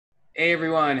Hey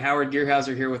everyone, Howard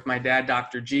Gearhauser here with my dad,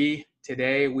 Dr. G.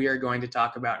 Today we are going to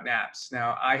talk about naps.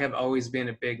 Now, I have always been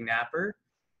a big napper.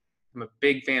 I'm a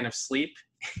big fan of sleep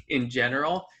in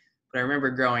general, but I remember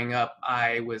growing up,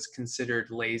 I was considered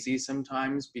lazy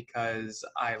sometimes because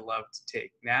I loved to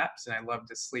take naps and I loved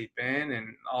to sleep in and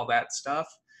all that stuff.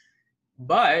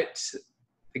 But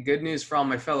the good news for all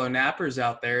my fellow nappers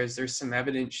out there is there's some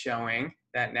evidence showing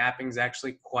that napping is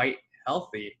actually quite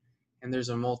healthy. And there's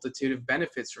a multitude of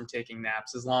benefits from taking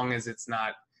naps as long as it's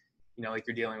not, like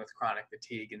you're dealing with chronic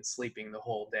fatigue and sleeping the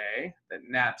whole day. That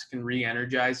naps can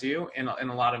re-energize you and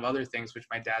a lot of other things, which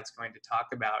my dad's going to talk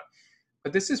about.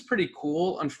 But this is pretty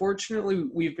cool. Unfortunately,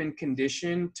 we've been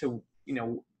conditioned to,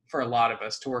 for a lot of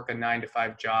us to work a 9 to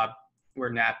 5 job where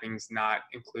napping's not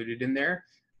included in there.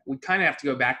 We kind of have to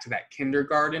go back to that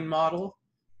kindergarten model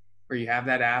where you have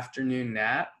that afternoon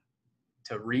nap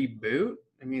to reboot.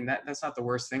 I mean, that's not the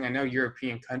worst thing. I know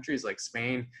European countries like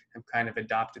Spain have kind of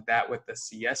adopted that with the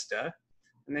siesta,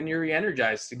 and then you're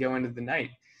re-energized to go into the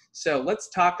night. So let's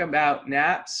talk about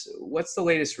naps. What's the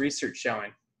latest research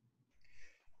showing?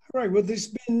 Right. Well,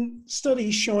 there's been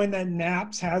studies showing that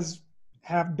naps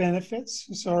have benefits.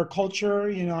 So our culture,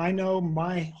 I know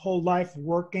my whole life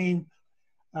working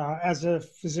as a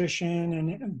physician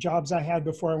and jobs I had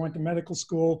before I went to medical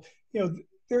school,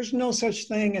 there's no such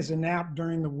thing as a nap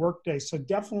during the workday. So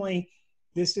definitely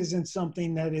this isn't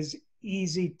something that is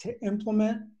easy to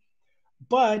implement,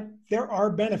 but there are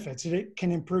benefits. It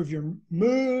can improve your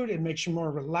mood. It makes you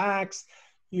more relaxed.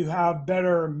 You have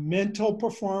better mental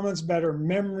performance, better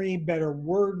memory, better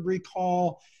word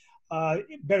recall,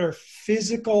 better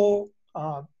physical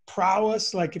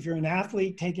prowess. Like if you're an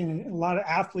athlete, taking a lot of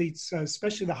athletes,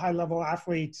 especially the high level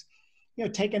athletes,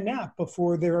 take a nap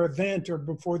before their event or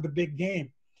before the big game.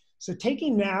 So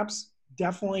taking naps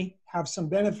definitely have some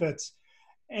benefits.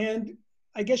 And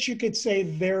I guess you could say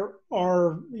there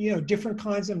are, different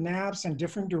kinds of naps and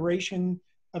different duration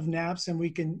of naps. And we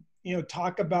can,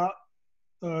 talk about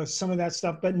some of that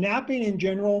stuff. But napping in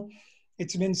general,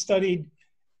 it's been studied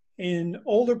in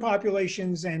older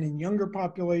populations and in younger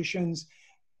populations.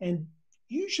 And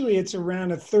usually it's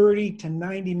around a 30 to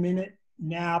 90 minute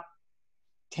nap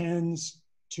tends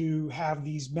to have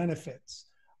these benefits.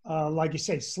 Like you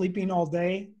say, sleeping all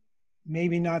day,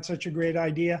 maybe not such a great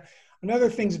idea. Another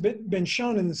thing's been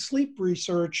shown in the sleep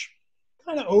research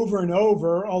kind of over and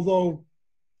over, although,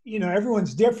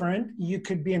 everyone's different. You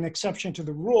could be an exception to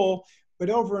the rule, but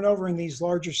over and over in these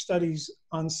larger studies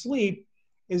on sleep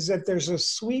is that there's a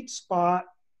sweet spot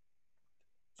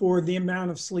for the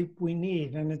amount of sleep we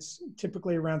need. And it's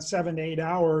typically around 7 to 8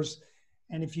 hours.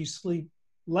 And if you sleep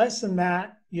less than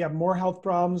that, you have more health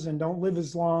problems and don't live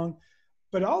as long.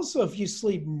 But also if you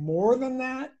sleep more than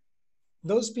that,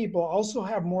 those people also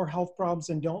have more health problems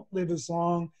and don't live as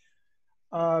long.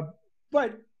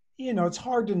 But, it's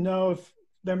hard to know if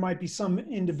there might be some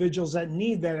individuals that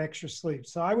need that extra sleep.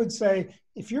 So I would say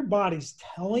if your body's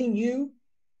telling you,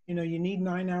 you need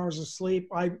 9 hours of sleep.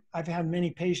 I've had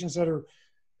many patients that are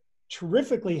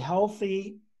terrifically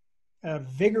healthy,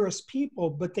 vigorous people,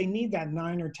 but they need that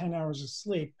 9 or 10 hours of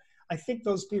sleep. I think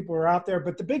those people are out there,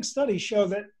 but the big studies show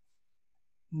that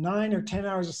 9 or 10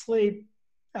 hours of sleep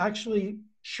actually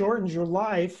shortens your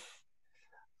life,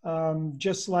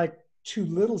 just like too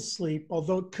little sleep,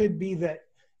 although it could be that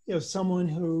someone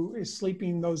who is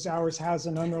sleeping those hours has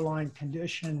an underlying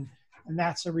condition, and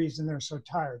that's the reason they're so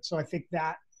tired. So I think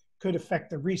that could affect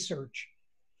the research.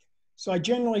 So I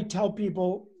generally tell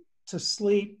people to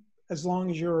sleep as long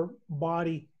as your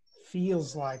body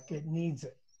feels like it needs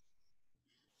it.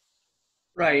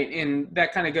 Right. And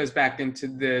that kind of goes back into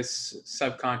this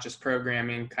subconscious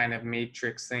programming kind of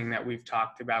matrix thing that we've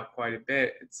talked about quite a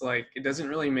bit. It's like, it doesn't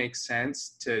really make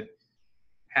sense to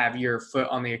have your foot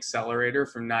on the accelerator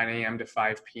from 9 a.m. to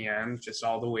 5 p.m. just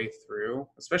all the way through,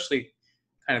 especially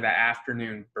kind of that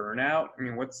afternoon burnout. I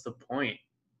mean, what's the point?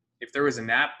 If there was a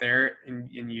nap there and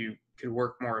you could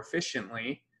work more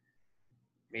efficiently,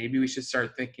 maybe we should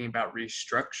start thinking about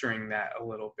restructuring that a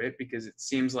little bit, because it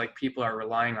seems like people are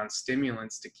relying on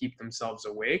stimulants to keep themselves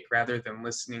awake rather than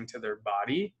listening to their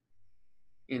body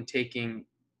and taking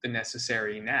the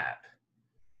necessary nap.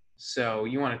 So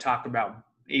you want to talk about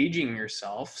aging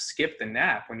yourself, skip the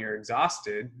nap when you're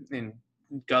exhausted and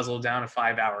guzzle down a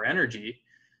 5-hour energy.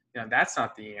 That's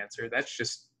not the answer. That's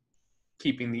just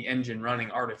keeping the engine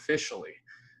running artificially.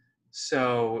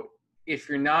 So if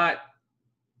you're not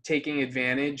taking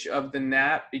advantage of the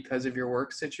nap because of your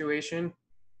work situation,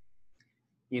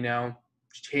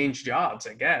 change jobs,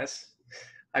 I guess.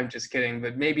 I'm just kidding,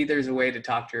 but maybe there's a way to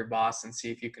talk to your boss and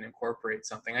see if you can incorporate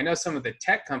something. I know some of the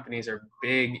tech companies are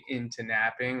big into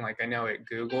napping. Like I know at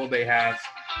Google, they have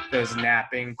those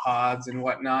napping pods and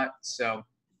whatnot. So,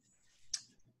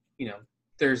 you know,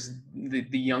 there's the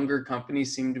younger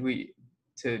companies seem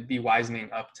to be wisening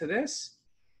up to this.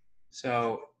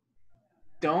 So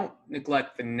don't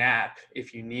neglect the nap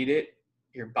if you need it.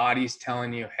 Your body's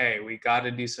telling you, hey, we got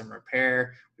to do some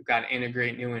repair. We've got to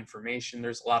integrate new information.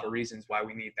 There's a lot of reasons why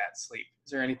we need that sleep.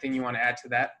 Is there anything you want to add to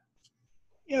that?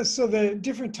 Yeah, so the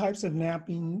different types of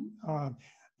napping,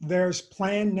 there's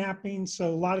planned napping. So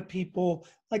a lot of people,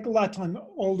 like a lot of time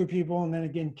older people, and then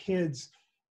again, kids,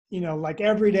 like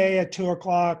every day at 2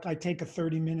 o'clock, I take a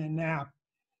 30-minute nap.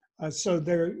 So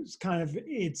there's kind of,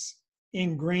 it's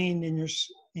ingrained in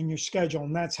your schedule.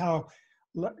 And that's how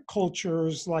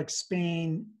cultures like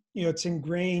Spain, it's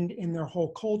ingrained in their whole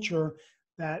culture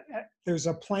that there's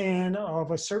a plan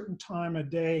of a certain time a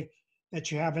day that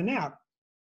you have a nap.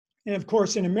 And of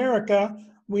course, in America,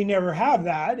 we never have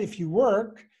that if you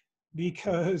work,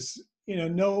 because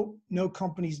no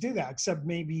companies do that, except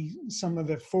maybe some of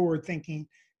the forward-thinking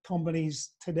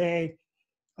companies today,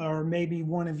 or maybe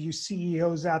one of you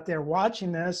CEOs out there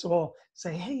watching this will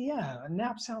say, hey, yeah, a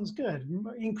nap sounds good.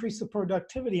 Increase the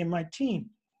productivity in my team.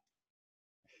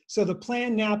 So the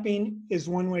planned napping is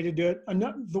one way to do it.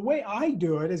 The way I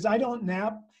do it is I don't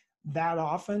nap that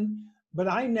often, but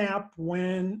I nap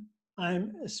when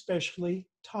I'm especially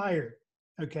tired,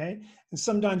 okay? And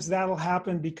sometimes that'll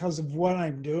happen because of what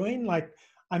I'm doing. Like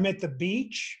I'm at the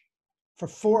beach for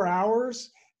 4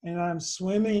 hours and I'm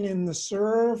swimming in the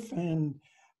surf, and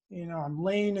I'm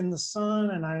laying in the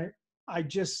sun, and I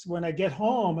just, when I get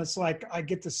home, it's like I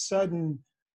get the sudden,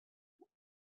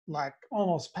 like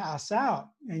almost pass out,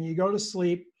 and you go to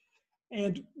sleep.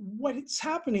 And what's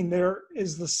happening there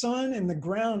is the sun and the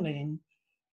grounding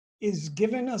is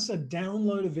giving us a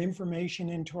download of information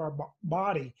into our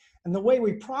body. And the way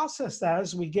we process that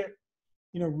is we get,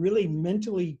 really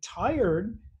mentally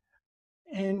tired,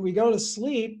 and we go to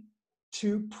sleep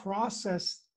to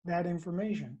process that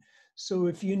information. So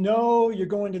if you're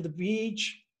going to the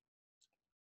beach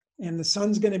and the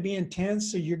sun's going to be intense,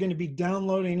 so you're going to be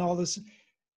downloading all this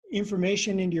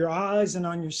information into your eyes and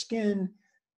on your skin,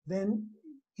 then,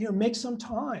 make some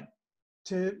time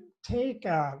to take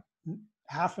a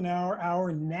half an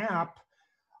hour nap.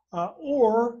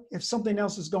 Or if something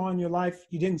else is going on in your life,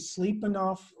 you didn't sleep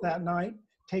enough that night,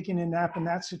 taking a nap in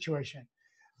that situation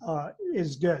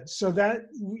is good. So that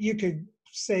you could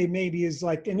say maybe is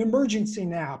like an emergency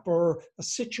nap or a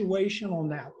situational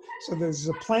nap. So there's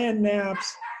the planned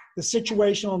naps, the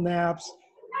situational naps,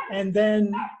 and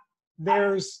then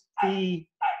there's the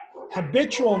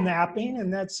habitual napping,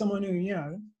 and that's someone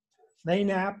who, they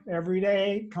nap every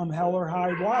day, come hell or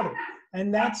high water.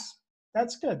 And that's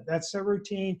good. That's their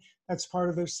routine. That's part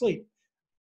of their sleep.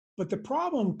 But the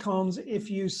problem comes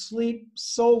if you sleep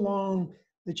so long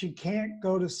that you can't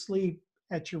go to sleep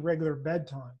at your regular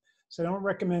bedtime. So I don't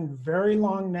recommend very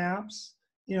long naps,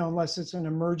 unless it's an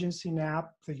emergency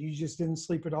nap that you just didn't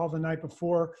sleep at all the night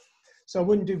before. So I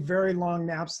wouldn't do very long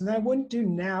naps. And I wouldn't do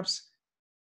naps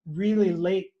really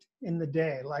late in the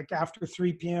day, like after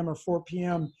 3 p.m. or 4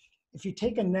 p.m. If you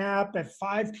take a nap at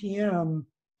 5 p.m.,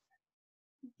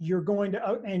 you're going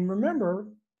to, and remember,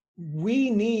 we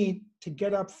need to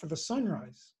get up for the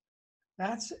sunrise.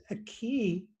 That's a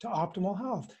key to optimal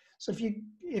health. So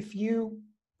if you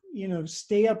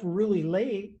stay up really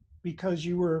late because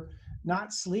you were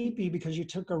not sleepy because you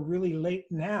took a really late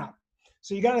nap.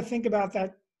 So you got to think about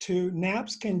that too.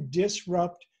 Naps can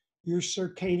disrupt your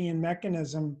circadian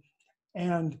mechanism.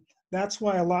 And that's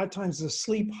why a lot of times the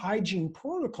sleep hygiene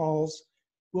protocols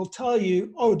will tell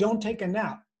you, oh, don't take a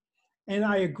nap. And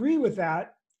I agree with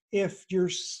that if your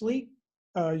sleep,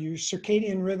 your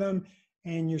circadian rhythm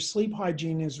and your sleep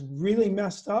hygiene is really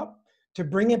messed up. To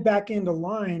bring it back into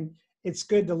line, it's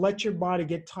good to let your body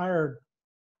get tired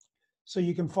so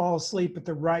you can fall asleep at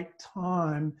the right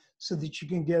time so that you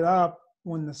can get up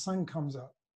when the sun comes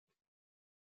up.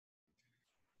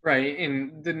 Right.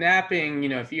 And the napping,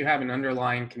 if you have an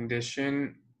underlying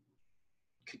condition,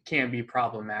 can be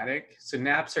problematic. So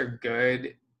naps are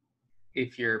good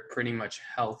if you're pretty much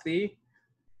healthy.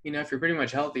 If you're pretty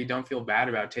much healthy, don't feel bad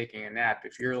about taking a nap.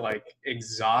 If you're like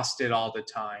exhausted all the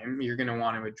time, you're going to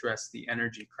want to address the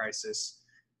energy crisis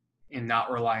and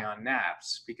not rely on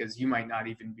naps, because you might not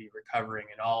even be recovering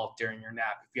at all during your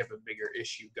nap if you have a bigger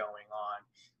issue going on,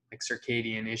 like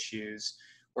circadian issues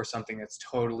or something that's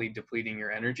totally depleting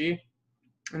your energy.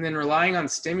 And then relying on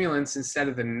stimulants instead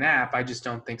of the nap, I just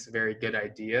don't think is a very good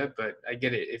idea. But I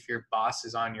get it. If your boss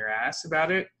is on your ass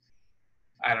about it,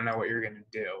 I don't know what you're going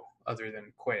to do. other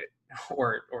than quit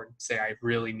or say I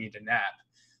really need a nap,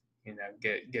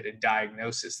 get a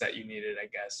diagnosis that you need it, I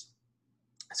guess.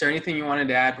 Is there anything you wanted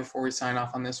to add before we sign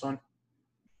off on this one?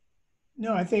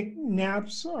 No, I think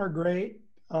naps are great.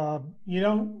 You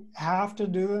don't have to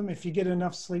do them if you get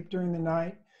enough sleep during the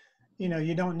night.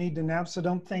 You don't need to nap. So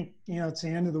don't think, it's the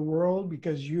end of the world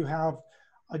because you have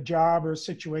a job or a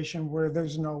situation where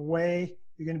there's no way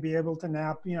you're going to be able to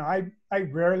nap. I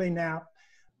rarely nap,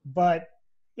 but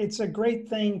it's a great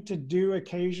thing to do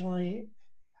occasionally.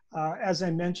 As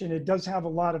I mentioned, it does have a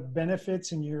lot of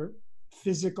benefits in your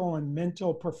physical and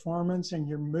mental performance and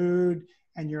your mood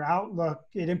and your outlook.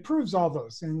 It improves all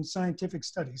those in scientific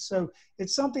studies. So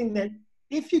it's something that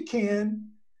if you can,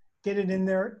 get it in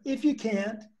there. If you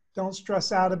can't, don't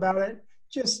stress out about it.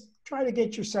 Just try to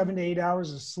get your 7 to 8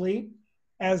 hours of sleep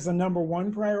as the number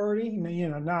one priority,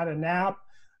 not a nap.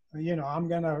 I'm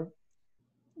going to,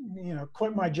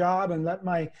 quit my job and let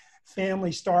my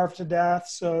family starve to death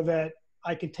so that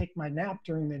I could take my nap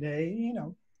during the day.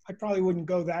 I probably wouldn't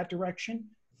go that direction.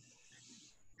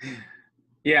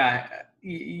 Yeah,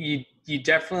 you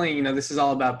definitely, this is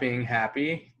all about being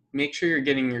happy. Make sure you're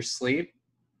getting your sleep.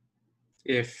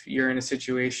 If you're in a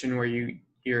situation where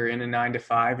you're in a 9 to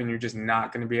 5 and you're just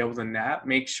not going to be able to nap,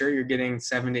 make sure you're getting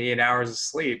 7 to 8 hours of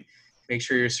sleep. Make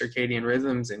sure your circadian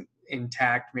rhythm's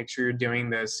intact. Make sure you're doing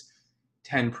those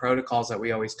 10 protocols that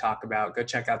we always talk about. Go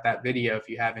check out that video if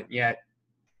you haven't yet.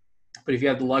 But if you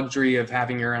have the luxury of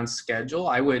having your own schedule,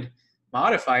 I would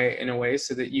modify it in a way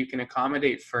so that you can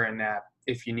accommodate for a nap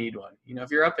if you need one. If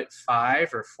you're up at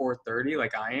 5 or 4:30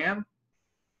 like I am,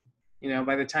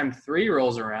 by the time 3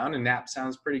 rolls around, a nap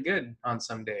sounds pretty good on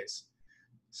some days.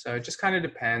 So it just kind of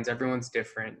depends. Everyone's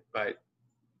different. But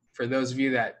for those of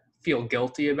you that feel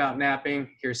guilty about napping,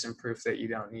 here's some proof that you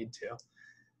don't need to.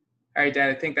 All right, Dad,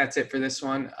 I think that's it for this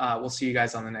one. We'll see you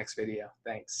guys on the next video.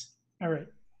 Thanks. All right.